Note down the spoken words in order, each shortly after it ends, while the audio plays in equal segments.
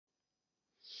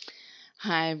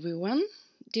Hi everyone,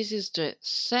 this is the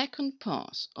second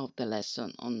part of the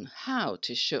lesson on how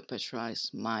to show Pectoralis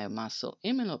myomuscle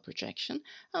immunoprojection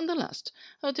and the last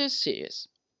of this series.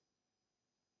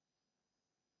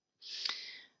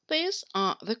 These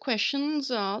are the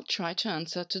questions I'll try to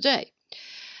answer today.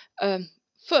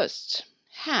 First,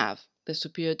 have the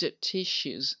superior deep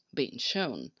tissues been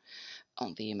shown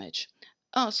on the image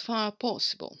as far as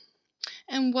possible?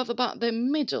 And what about the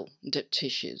middle deep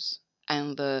tissues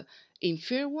and the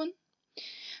inferior one?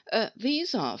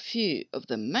 These are a few of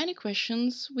the many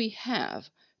questions we have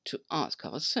to ask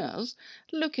ourselves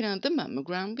looking at the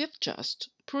mammogram we've just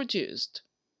produced.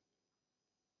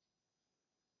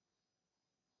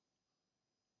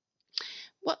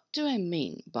 What do I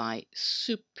mean by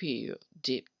superior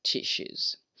deep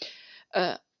tissues?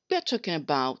 We're talking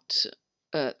about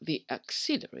the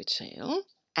axillary tail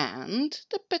and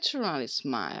the pectoralis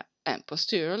major and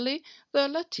posteriorly the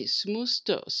latissimus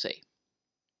dorsi.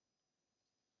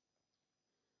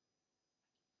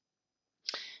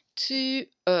 To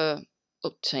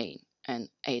obtain an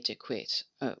adequate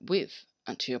width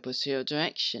anterior-posterior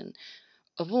direction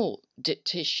of all deep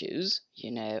tissues,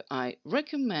 I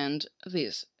recommend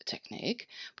this technique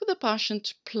with the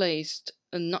patient placed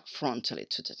not frontally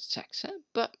to the taxa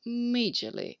but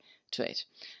medially to it,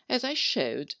 as I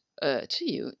showed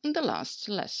to you in the last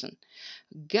lesson,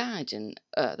 guiding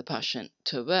the patient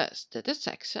towards the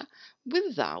taxa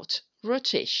without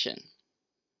rotation.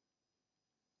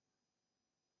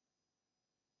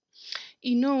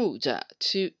 In order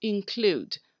to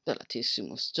include the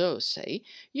latissimus dorsi,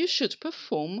 you should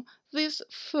perform this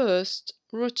first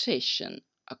rotation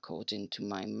according to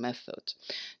my method,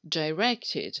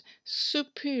 directed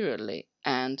superiorly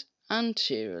and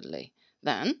anteriorly,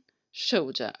 then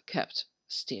shoulder kept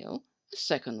still, a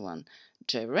second one,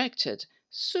 directed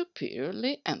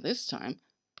superiorly and this time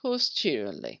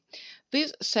posteriorly.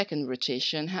 This second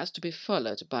rotation has to be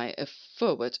followed by a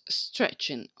forward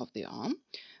stretching of the arm,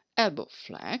 elbow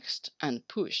flexed and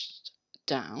pushed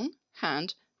down,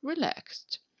 hand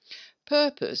relaxed.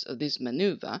 Purpose of this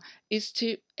maneuver is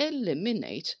to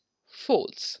eliminate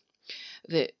faults.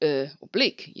 The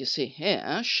oblique you see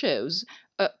here shows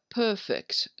a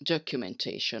perfect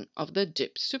documentation of the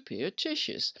deep superior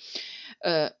tissues,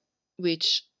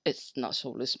 which is not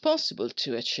always possible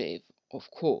to achieve, of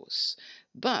course,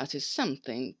 but is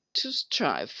something to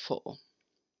strive for.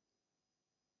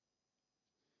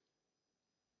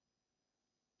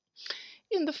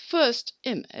 In the first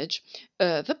image,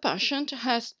 the patient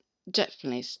has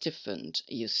definitely stiffened.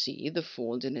 You see the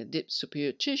fold in the deep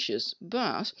superior tissues,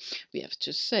 but we have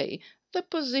to say the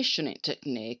positioning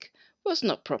technique was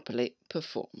not properly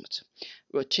performed.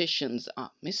 Rotations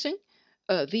are missing.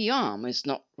 The arm is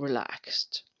not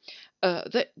relaxed.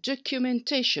 The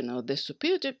documentation of the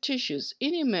superior deep tissues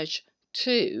in image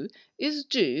 2 is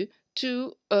due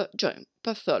to joint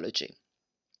pathology.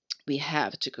 We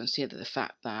have to consider the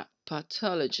fact that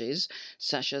pathologies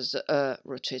such as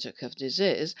rotator cuff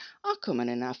disease are common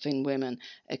enough in women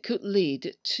and could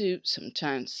lead to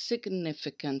sometimes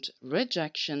significant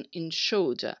rejection in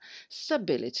shoulder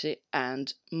stability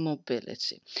and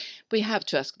mobility. We have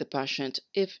to ask the patient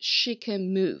if she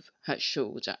can move her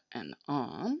shoulder and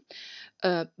arm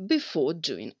before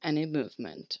doing any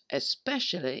movement,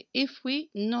 especially if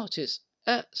we notice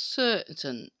a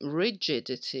certain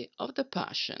rigidity of the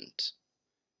patient.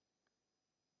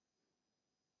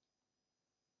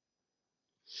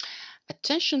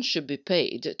 Attention should be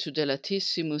paid to the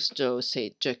latissimus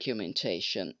dorsi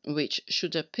documentation, which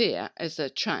should appear as a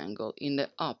triangle in the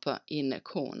upper inner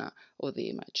corner of the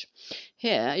image.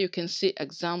 Here you can see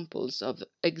examples of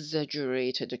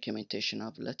exaggerated documentation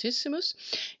of latissimus,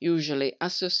 usually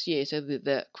associated with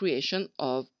the creation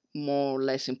of more or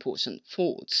less important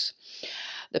folds.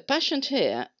 The patient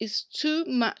here is too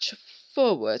much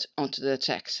forward onto the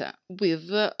taxa, with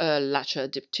lateral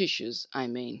deep tissues, I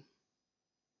mean.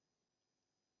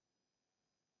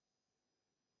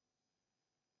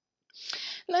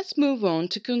 Let's move on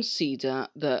to consider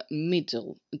the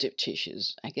middle deep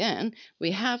tissues. Again,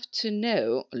 we have to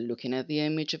know, looking at the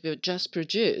image we've just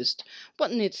produced,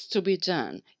 what needs to be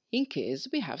done in case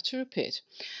we have to repeat.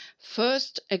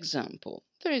 First example,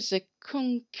 there is a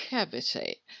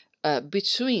concavity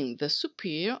between the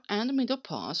superior and middle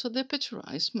parts of the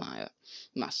pectoralis major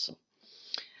muscle.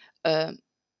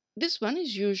 This one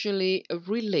is usually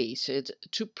related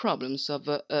to problems of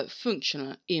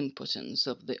functional impotence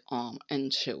of the arm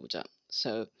and shoulder,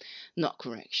 so no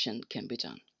correction can be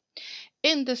done.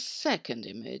 In the second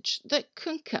image, the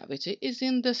concavity is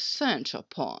in the central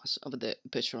part of the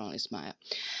pectoralis major.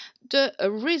 The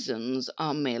reasons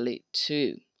are mainly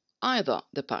two. either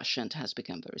the patient has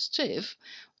become very stiff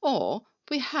or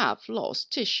we have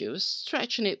lost tissue,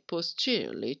 stretching it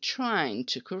posteriorly, trying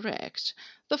to correct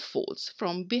the folds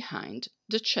from behind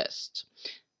the chest.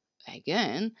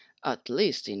 Again, at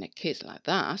least in a case like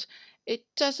that, it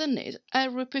doesn't need a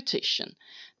repetition.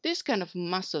 This kind of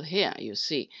muscle here you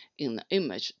see in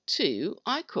image 2,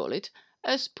 I call it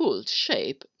a spool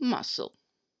shape muscle.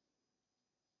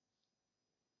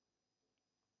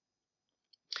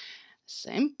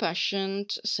 Same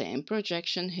patient, same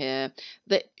projection here.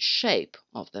 The shape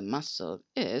of the muscle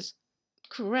is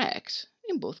correct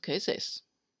in both cases.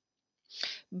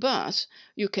 But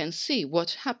you can see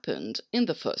what happened in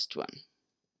the first one.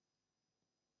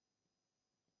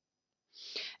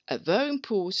 A very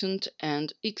important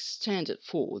and extended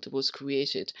fold was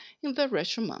created in the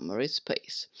retromammary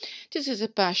space. This is a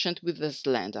patient with a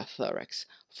slender thorax.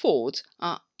 Folds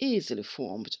are easily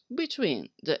formed between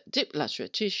the deep lateral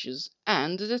tissues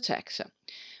and the taxa.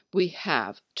 We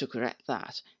have to correct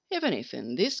that, even if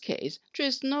in this case there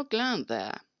is no gland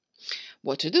there.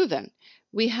 What to do then?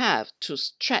 We have to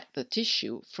stretch the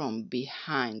tissue from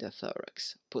behind the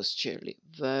thorax, posteriorly,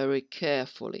 very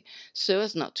carefully, so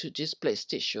as not to displace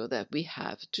tissue that we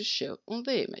have to show on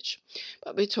the image.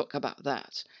 But we talk about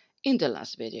that in the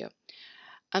last video.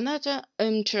 Another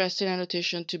interesting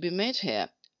annotation to be made here,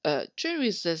 there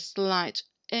is a slight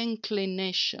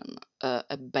inclination,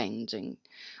 a bending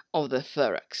of the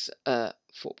thorax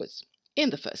forwards in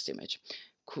the first image,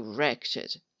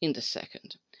 corrected in the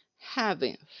second.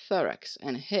 Having thorax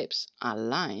and hips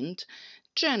aligned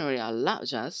generally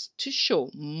allows us to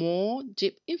show more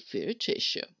deep inferior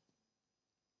tissue.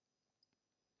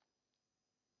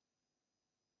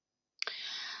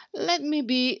 Let me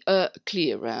be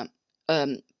clearer.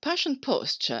 Patient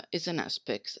posture is an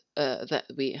aspect that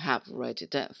we have already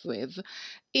dealt with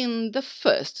in the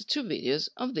first 2 videos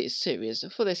of this series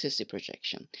for the CC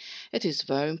projection. It is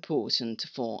very important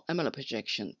for MLO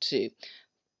projection too.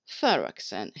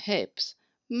 Thorax and hips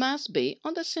must be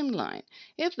on the same line.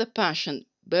 If the patient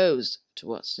bows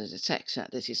towards the taxa,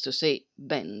 that is to say,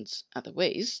 bends at the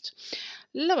waist,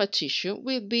 lower tissue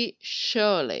will be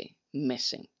surely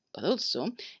missing. But also,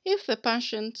 if the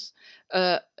patient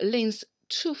leans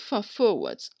too far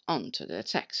forwards onto the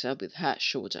taxa with her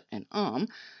shoulder and arm,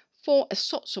 for a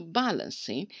sort of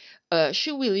balancing,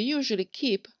 she will usually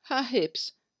keep her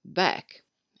hips back.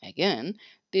 Again,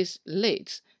 this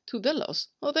leads to the loss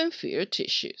of the inferior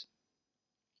tissues.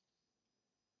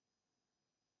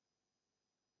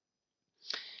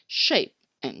 Shape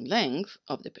and length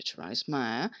of the pectoralis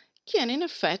major can in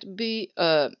effect be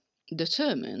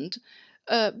determined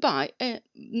by an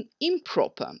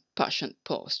improper patient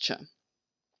posture.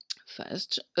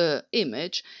 First,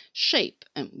 image, shape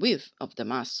and width of the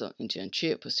muscle in the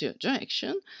anterior-posterior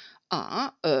direction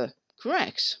are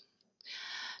correct.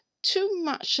 Too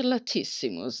much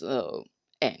latissimus, though,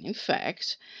 and in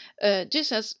fact,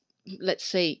 this has, let's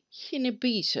say,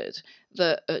 inhibited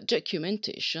the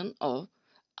documentation of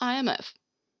IMF.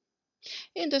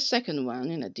 In the second one,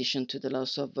 in addition to the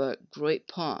loss of great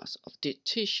parts of the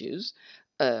tissues,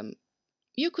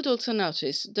 you could also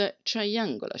notice the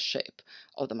triangular shape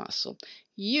of the muscle,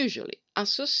 usually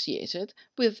associated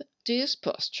with this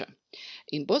posture.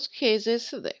 In both cases,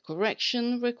 the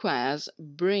correction requires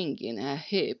bringing her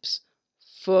hips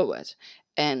forward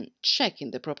and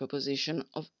checking the proper position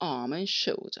of arm and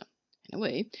shoulder. In a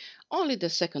way, only the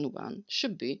second one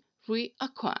should be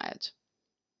reacquired.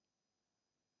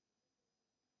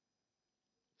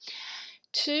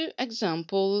 2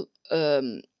 examples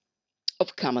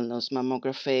of camel nose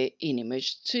mammography in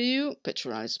image 2.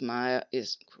 Pectoralis major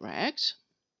is correct.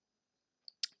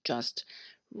 Just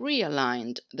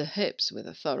realigned the hips with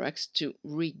the thorax to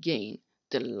regain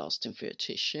the lost inferior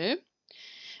tissue.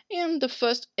 In the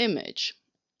first image,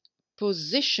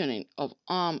 positioning of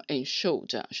arm and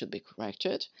shoulder should be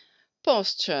corrected.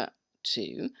 Posture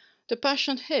 2, the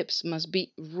patient hips must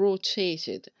be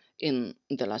rotated in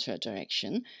the lateral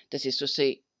direction, that is to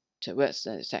say, towards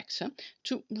the taxa,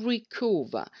 to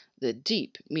recover the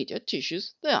deep medial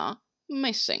tissues that are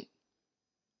missing.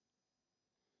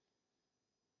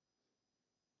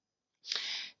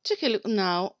 Take a look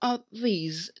now at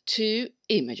these 2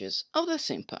 images of the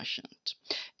same patient.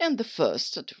 In the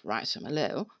first, the right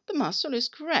MLO, the muscle is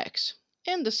correct.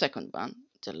 In the second one,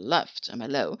 the left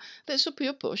MLO, the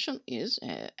superior portion is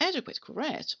adequate,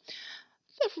 correct.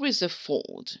 There is a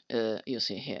fold, you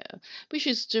see here, which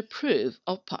is the proof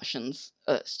of patient's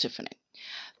stiffening.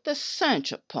 The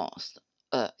central part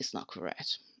is not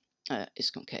correct,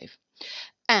 is concave,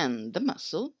 and the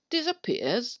muscle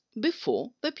disappears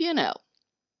before the PNL.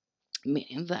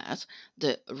 meaning that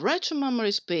the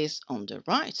retromammary space on the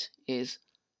right is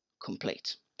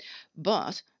complete,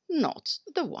 but not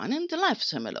the one in the left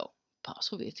semilo. Part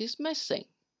of it is missing.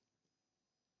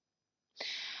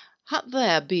 Had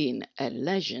there been a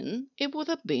lesion, it would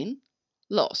have been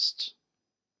lost.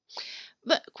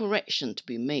 The corrections to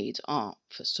be made are,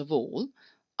 first of all,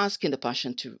 asking the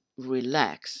patient to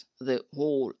relax the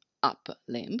whole upper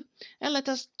limb and let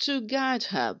us to guide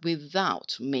her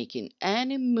without making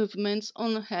any movements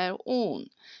on her own.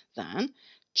 Then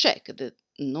check that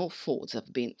no folds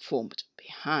have been formed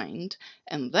behind,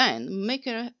 and then make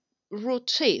her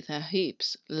rotate her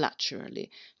hips laterally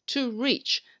to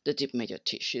reach the deep medial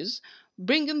tissues,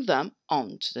 bringing them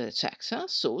onto the taxa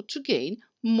so to gain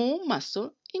more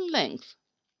muscle in length.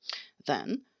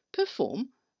 Then perform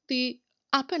the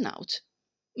up and out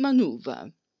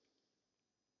manoeuvre.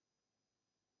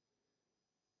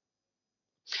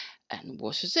 And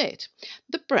what is it?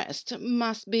 The breast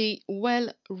must be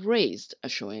well raised,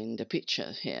 as shown in the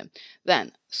picture here,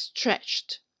 then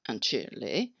stretched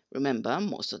anteriorly. Remember,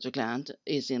 most of the gland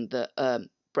is in the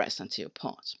breast anterior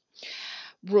part.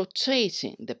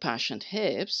 Rotating the patient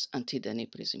hips until the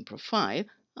nipple is in profile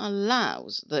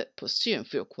allows the posterior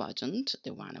inferior quadrant,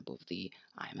 the one above the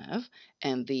IMF,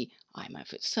 and the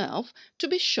IMF itself, to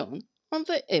be shown on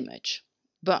the image.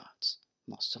 But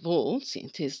most of all,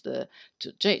 since it is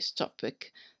today's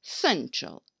topic,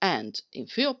 central and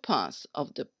inferior parts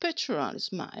of the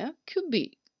pectoralis major could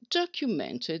be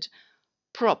documented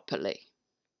properly.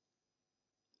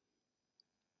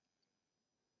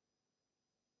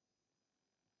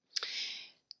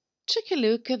 Take a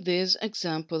look at this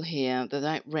example here that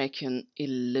I reckon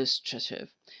illustrative.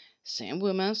 Same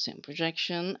woman, same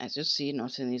projection. As you see,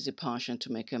 not an easy patient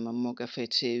to make a mammography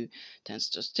to. Tends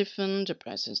to stiffen, the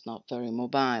breast is not very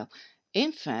mobile.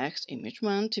 In fact, image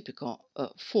 1, typical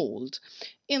fold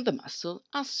in the muscle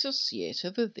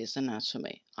associated with this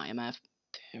anatomy. IMF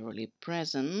fairly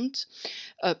present.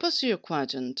 Posterior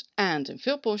quadrant and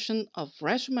inferior portion of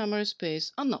retromammary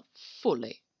space are not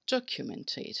fully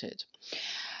documented.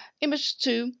 Image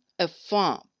 2, a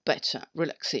far better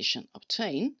relaxation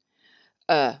obtained,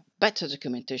 a better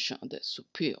documentation of the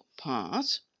superior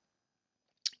part,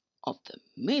 of the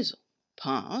mesal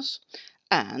part,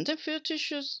 and inferior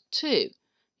tissues too.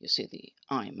 You see the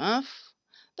IMF,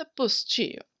 the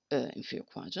posterior inferior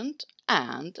quadrant,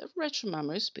 and the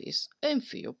retromammary space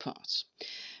inferior part.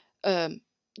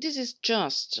 This is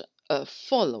just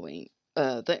following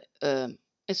the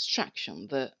instruction,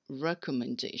 the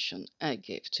recommendation I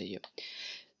gave to you.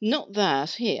 Note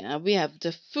that here we have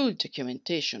the full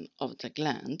documentation of the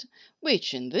gland,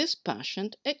 which in this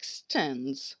patient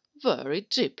extends very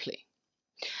deeply.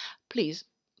 Please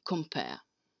compare.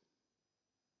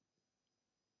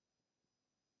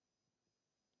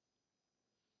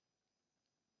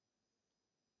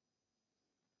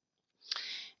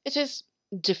 It is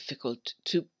difficult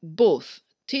to both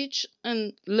teach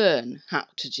and learn how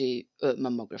to do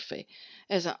mammography,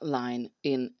 as outlined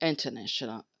in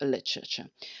international literature.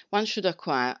 One should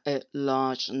acquire a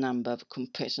large number of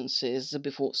competencies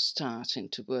before starting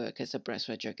to work as a breast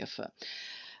radiographer.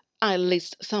 I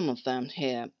list some of them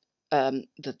here.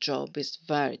 The job is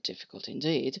very difficult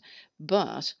indeed,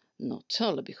 but not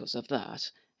only because of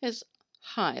that, it's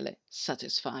highly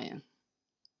satisfying.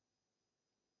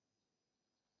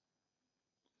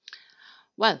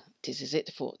 Well, this is it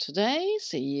for today.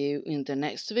 See you in the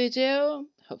next video,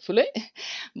 hopefully.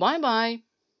 Bye bye.